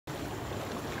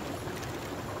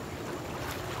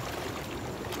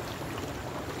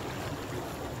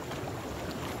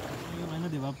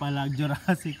Diba pala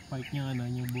Jurassic Park yung ano,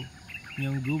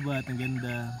 yung gubat, ang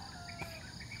ganda.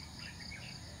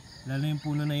 Lalo yung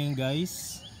puno na yun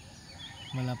guys.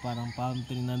 Mala parang palm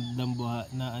tree na dambuha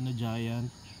na ano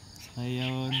giant. So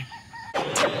yun.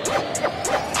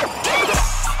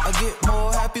 I get more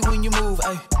happy when you move,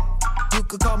 ay. You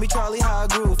could call me Charlie High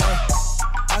Groove, ay.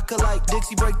 I could like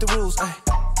Dixie break the rules, ay.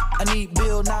 I need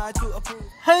Bill Nye to approve.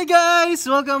 Hey guys!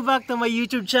 Welcome back to my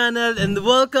YouTube channel and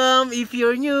welcome if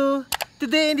you're new.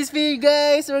 Today in this video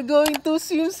guys, we're going to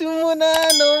swim muna.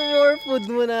 No more food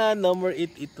muna. No more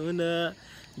eat muna.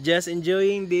 Just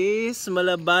enjoying this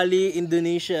Bali,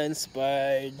 Indonesia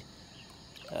inspired.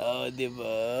 Oh,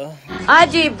 diba? Ah,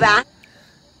 diba?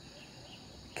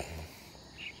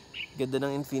 Ganda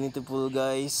ng infinity pool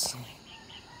guys.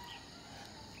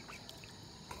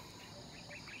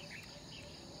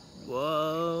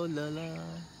 Wow, lala.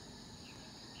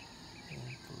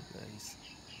 Ayan po guys.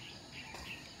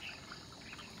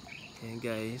 Ayan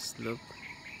guys, look.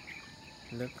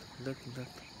 Look.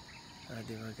 Ah,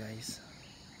 diba guys?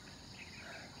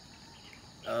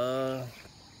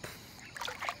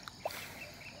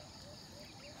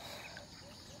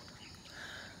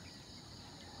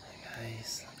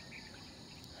 Guys.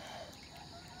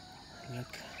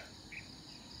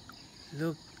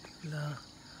 Look.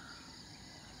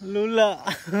 Lula.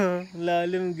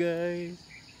 Lalim guys.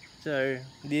 Char,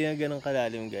 hindi na ganun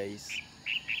kalalim guys.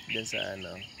 Diyan sa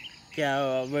ano.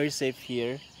 Kaya we're safe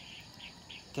here.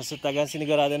 Kasi tagang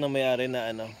sinigurado na may-ari na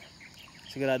ano.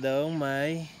 Siguradong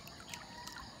may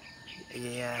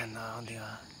ayan, di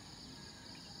ba?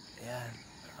 Ayan.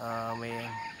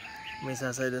 May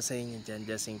sasada sa inyo dyan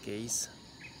just in case.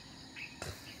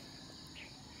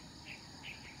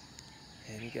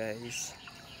 Ayan guys.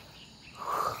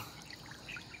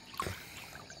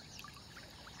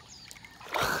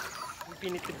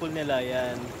 Infinity pool nila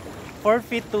yan. 4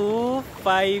 feet to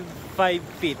 5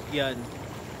 feet yan.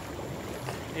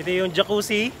 Ito yung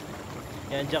jacuzzi.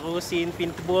 Yan, jacuzzi,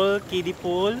 infinity pool, kiddie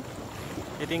pool.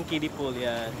 Ito yung kiddie pool,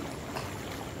 yan.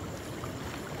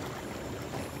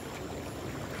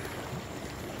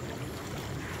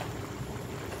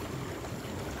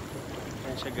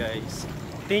 Yan siya guys.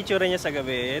 Ito yung tsura niya sa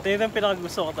gabi. Ito yung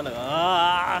pinakagusto ko talaga.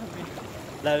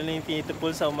 Lalo na yung infinity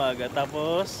pool sa umaga.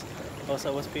 Tapos sa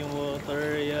wasping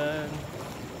water, yan.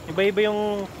 Iba-iba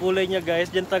yung kulay niya guys.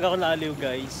 Diyan talaga ako naaliw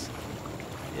guys.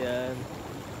 Yan.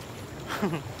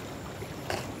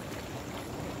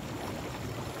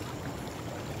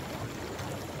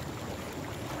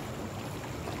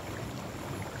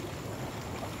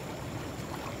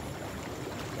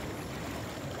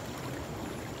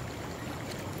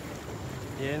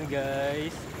 Yan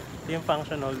guys. Ito yung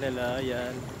function hall nila.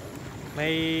 Yan.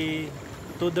 May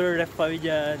 2-door ref pa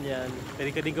dyan. Yan. Pwede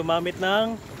ka din gumamit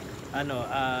ng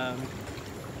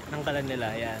ng kalan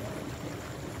nila. Yan.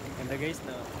 Ganda guys,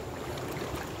 no?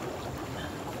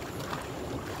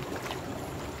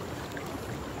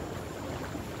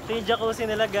 Ito yung jacuzzi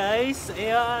nila guys.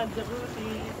 Ayan,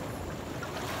 jacuzzi.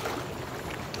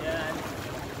 Yan.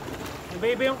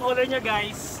 Iba-iba yung color niya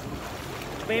guys.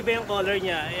 Iba-iba yung color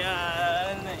niya.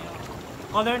 Ayan.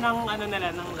 Color ng ano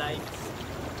nila, ng lights.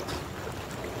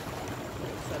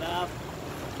 Sarap.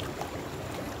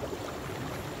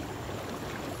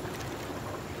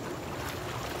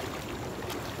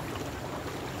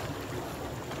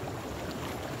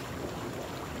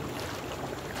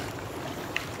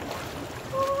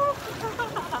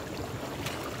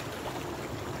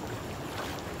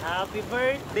 Happy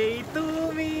birthday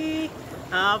to me.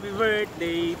 Happy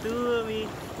birthday to me.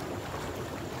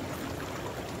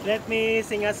 Let me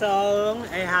sing a song.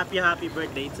 A happy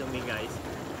birthday to me guys.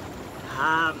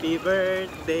 Happy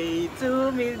birthday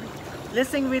to me. Let's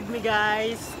sing with me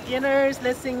guys. Kianers,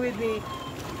 let's sing with me.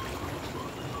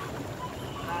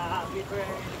 Happy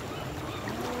birthday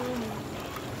to me.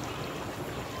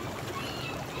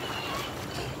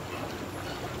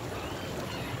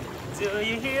 Do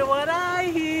you hear what I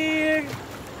hear?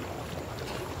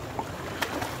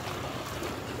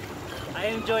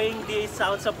 I'm enjoying the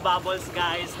sounds of bubbles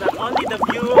guys. Not only the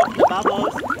view of the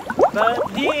bubbles, but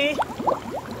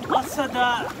also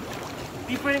the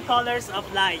different colors of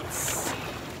lights.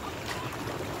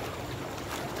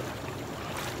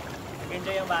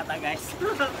 Enjoy yung bata guys. No.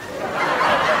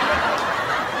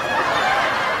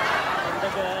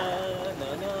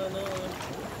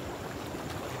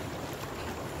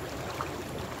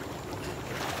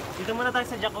 Dito muna tayo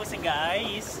sa jacuzzi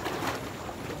guys.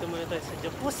 Dito muna tayo sa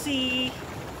jacuzzi.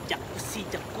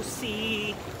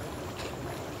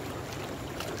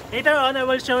 Later on, I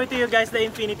will show it to you guys the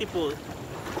infinity pool.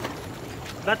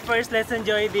 But first, let's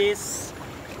enjoy this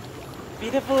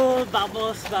Beautiful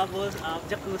bubbles of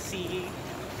jacuzzi.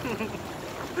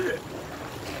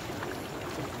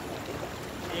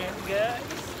 Ayan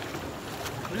guys.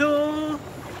 Blue,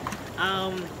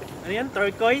 ano yan?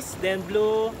 Turquoise, then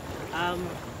blue,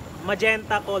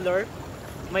 magenta color.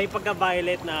 May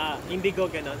pagka-violet na indigo,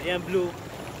 ganon. Ayan, blue.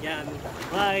 Yan,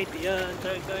 white, yan,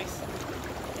 turquoise.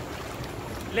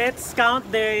 Let's count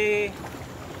the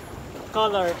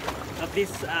color of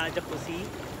this jacuzzi.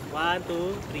 1,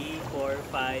 2, 3, 4,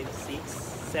 5, 6,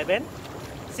 7.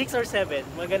 6 or 7,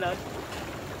 mga ganon.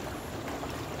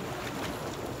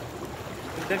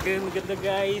 Ganda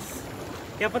guys.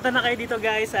 Kaya punta na kayo dito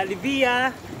guys sa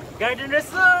Livia Garden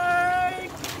Resort.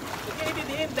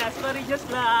 Located in Dasmariñas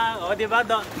lang. O diba?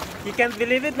 You can't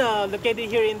believe it, no?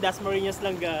 Located here in Dasmariñas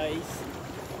lang guys.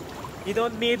 You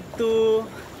don't need to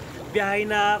biyahe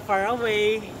na far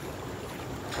away.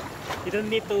 You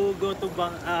don't need to go to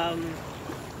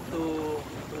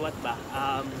what ba?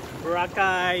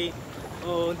 Boracay.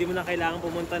 O hindi mo na kailangan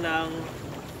pumunta ng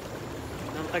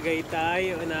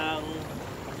Tagaytay o ng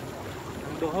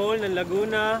Bohol, ng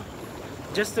Laguna,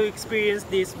 just to experience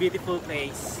this beautiful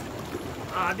place.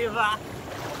 Ah, di ba?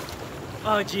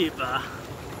 Oh, diba?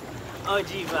 Oh,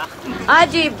 diba? Oh,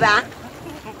 diba?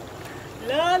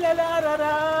 La la la la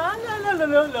la la la la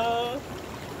la la.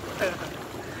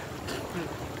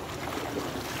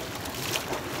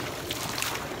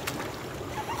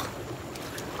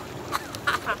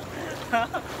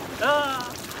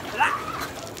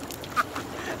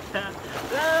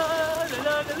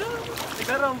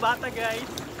 Siguro ang bata guys.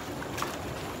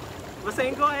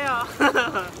 Basahin ko kayo.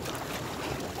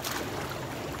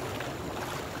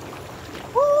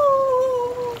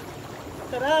 Woo!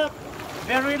 Sarap!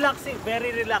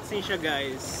 Very relaxing siya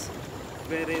guys.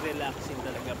 Very relaxing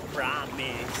talaga,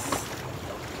 promise.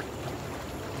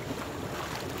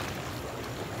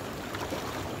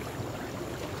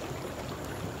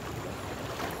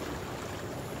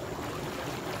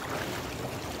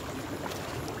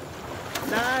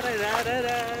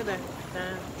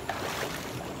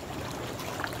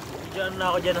 Diyan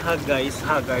na ako dyan guys,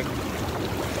 haggard.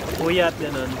 Puyat,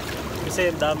 ganun.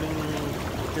 Kasi daming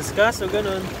discuss o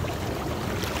ganun.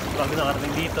 Bago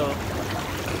nakarating dito.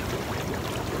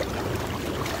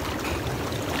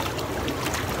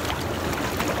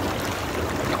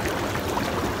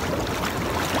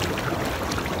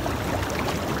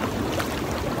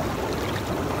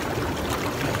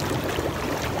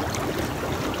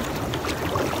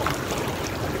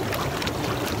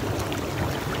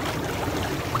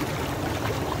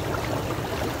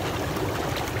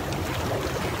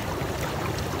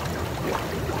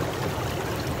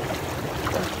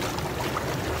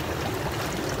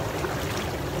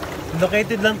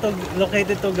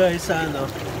 Located to guys sa ano,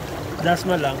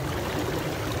 Dasma lang.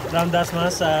 From Dasma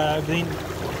sa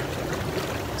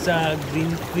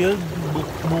Greenfield,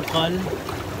 Bukal.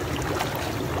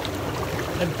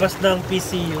 Nagpas ng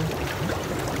PCU.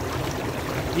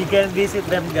 You can visit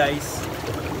them guys.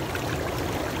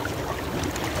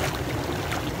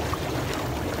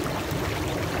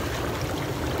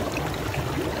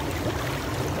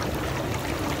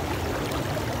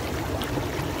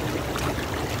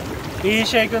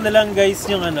 I-share ko na lang guys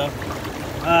yung ano,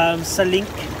 sa link.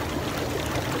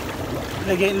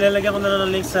 Ilalagay ko na lang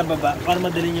ng link sa baba para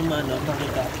madali nyo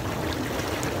makita.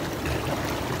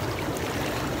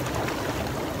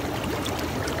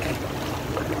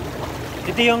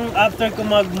 Ito yung after ko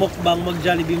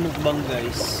mag-Jollibee mukbang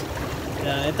guys.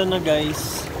 Yan, ito na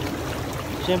guys.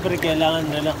 Siyempre kailangan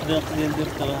relax din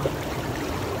dito.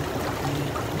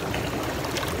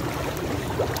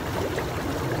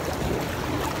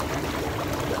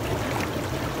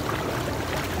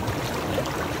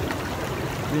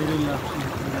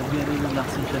 Very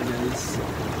relaxing siya guys.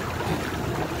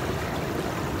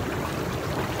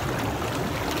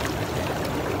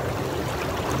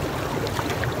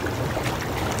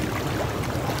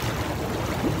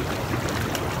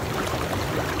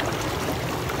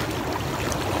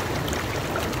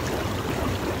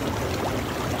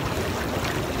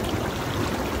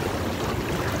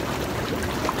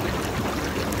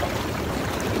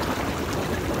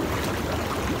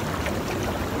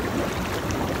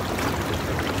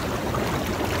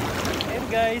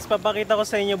 Guys, papakita ko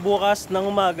sa inyo bukas ng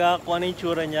umaga kung ano yung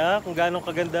tsura niya, kung gaano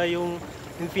kaganda yung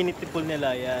infinity pool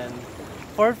nila. Yan,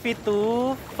 4 feet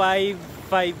to 5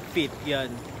 feet.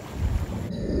 Yan.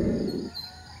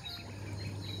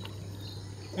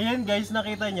 Ayan guys,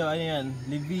 nakita nyo, ayan,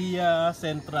 Livia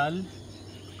Central.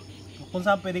 Kung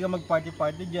saan pwede ka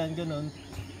mag-party dyan, ganun.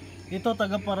 Ito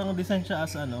taga parang design siya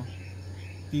as ano,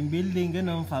 team building,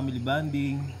 ganun, family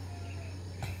bonding.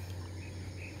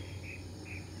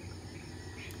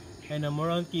 And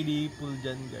more on kiddie pool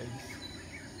dyan guys.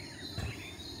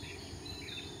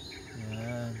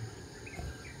 Yan.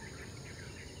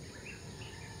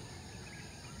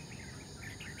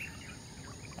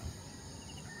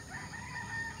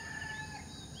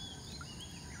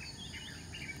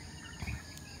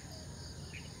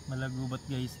 Malagubat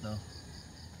guys no.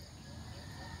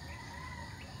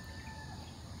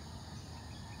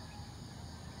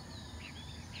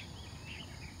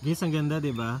 Guys, ang ganda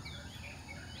 'di ba?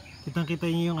 Kitang-kita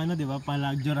niyo yung ano 'di ba?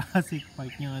 Palag Jurassic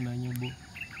Park yung ano,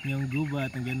 yung gubat,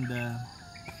 ang ganda.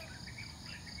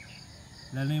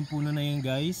 Lalo yung puno na yun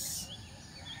guys.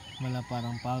 Mala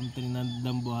parang palm tree na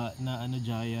dambuha na ano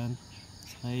giant.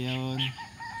 Saka yun.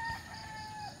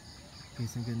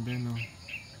 Guys, ang ganda no.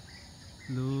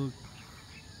 Look.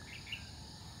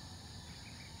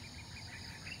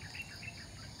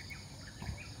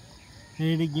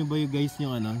 Narinig nyo ba yung guys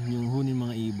yung ano, yung hunin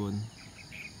mga ibon?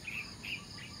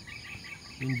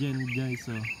 Yung dyan guys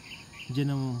oh.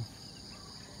 Dyan yung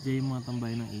mga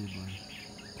tambay ng ibon.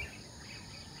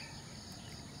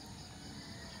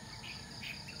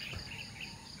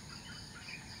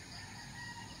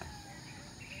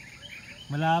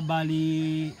 Bali,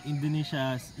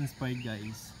 Indonesia inspired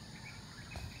guys.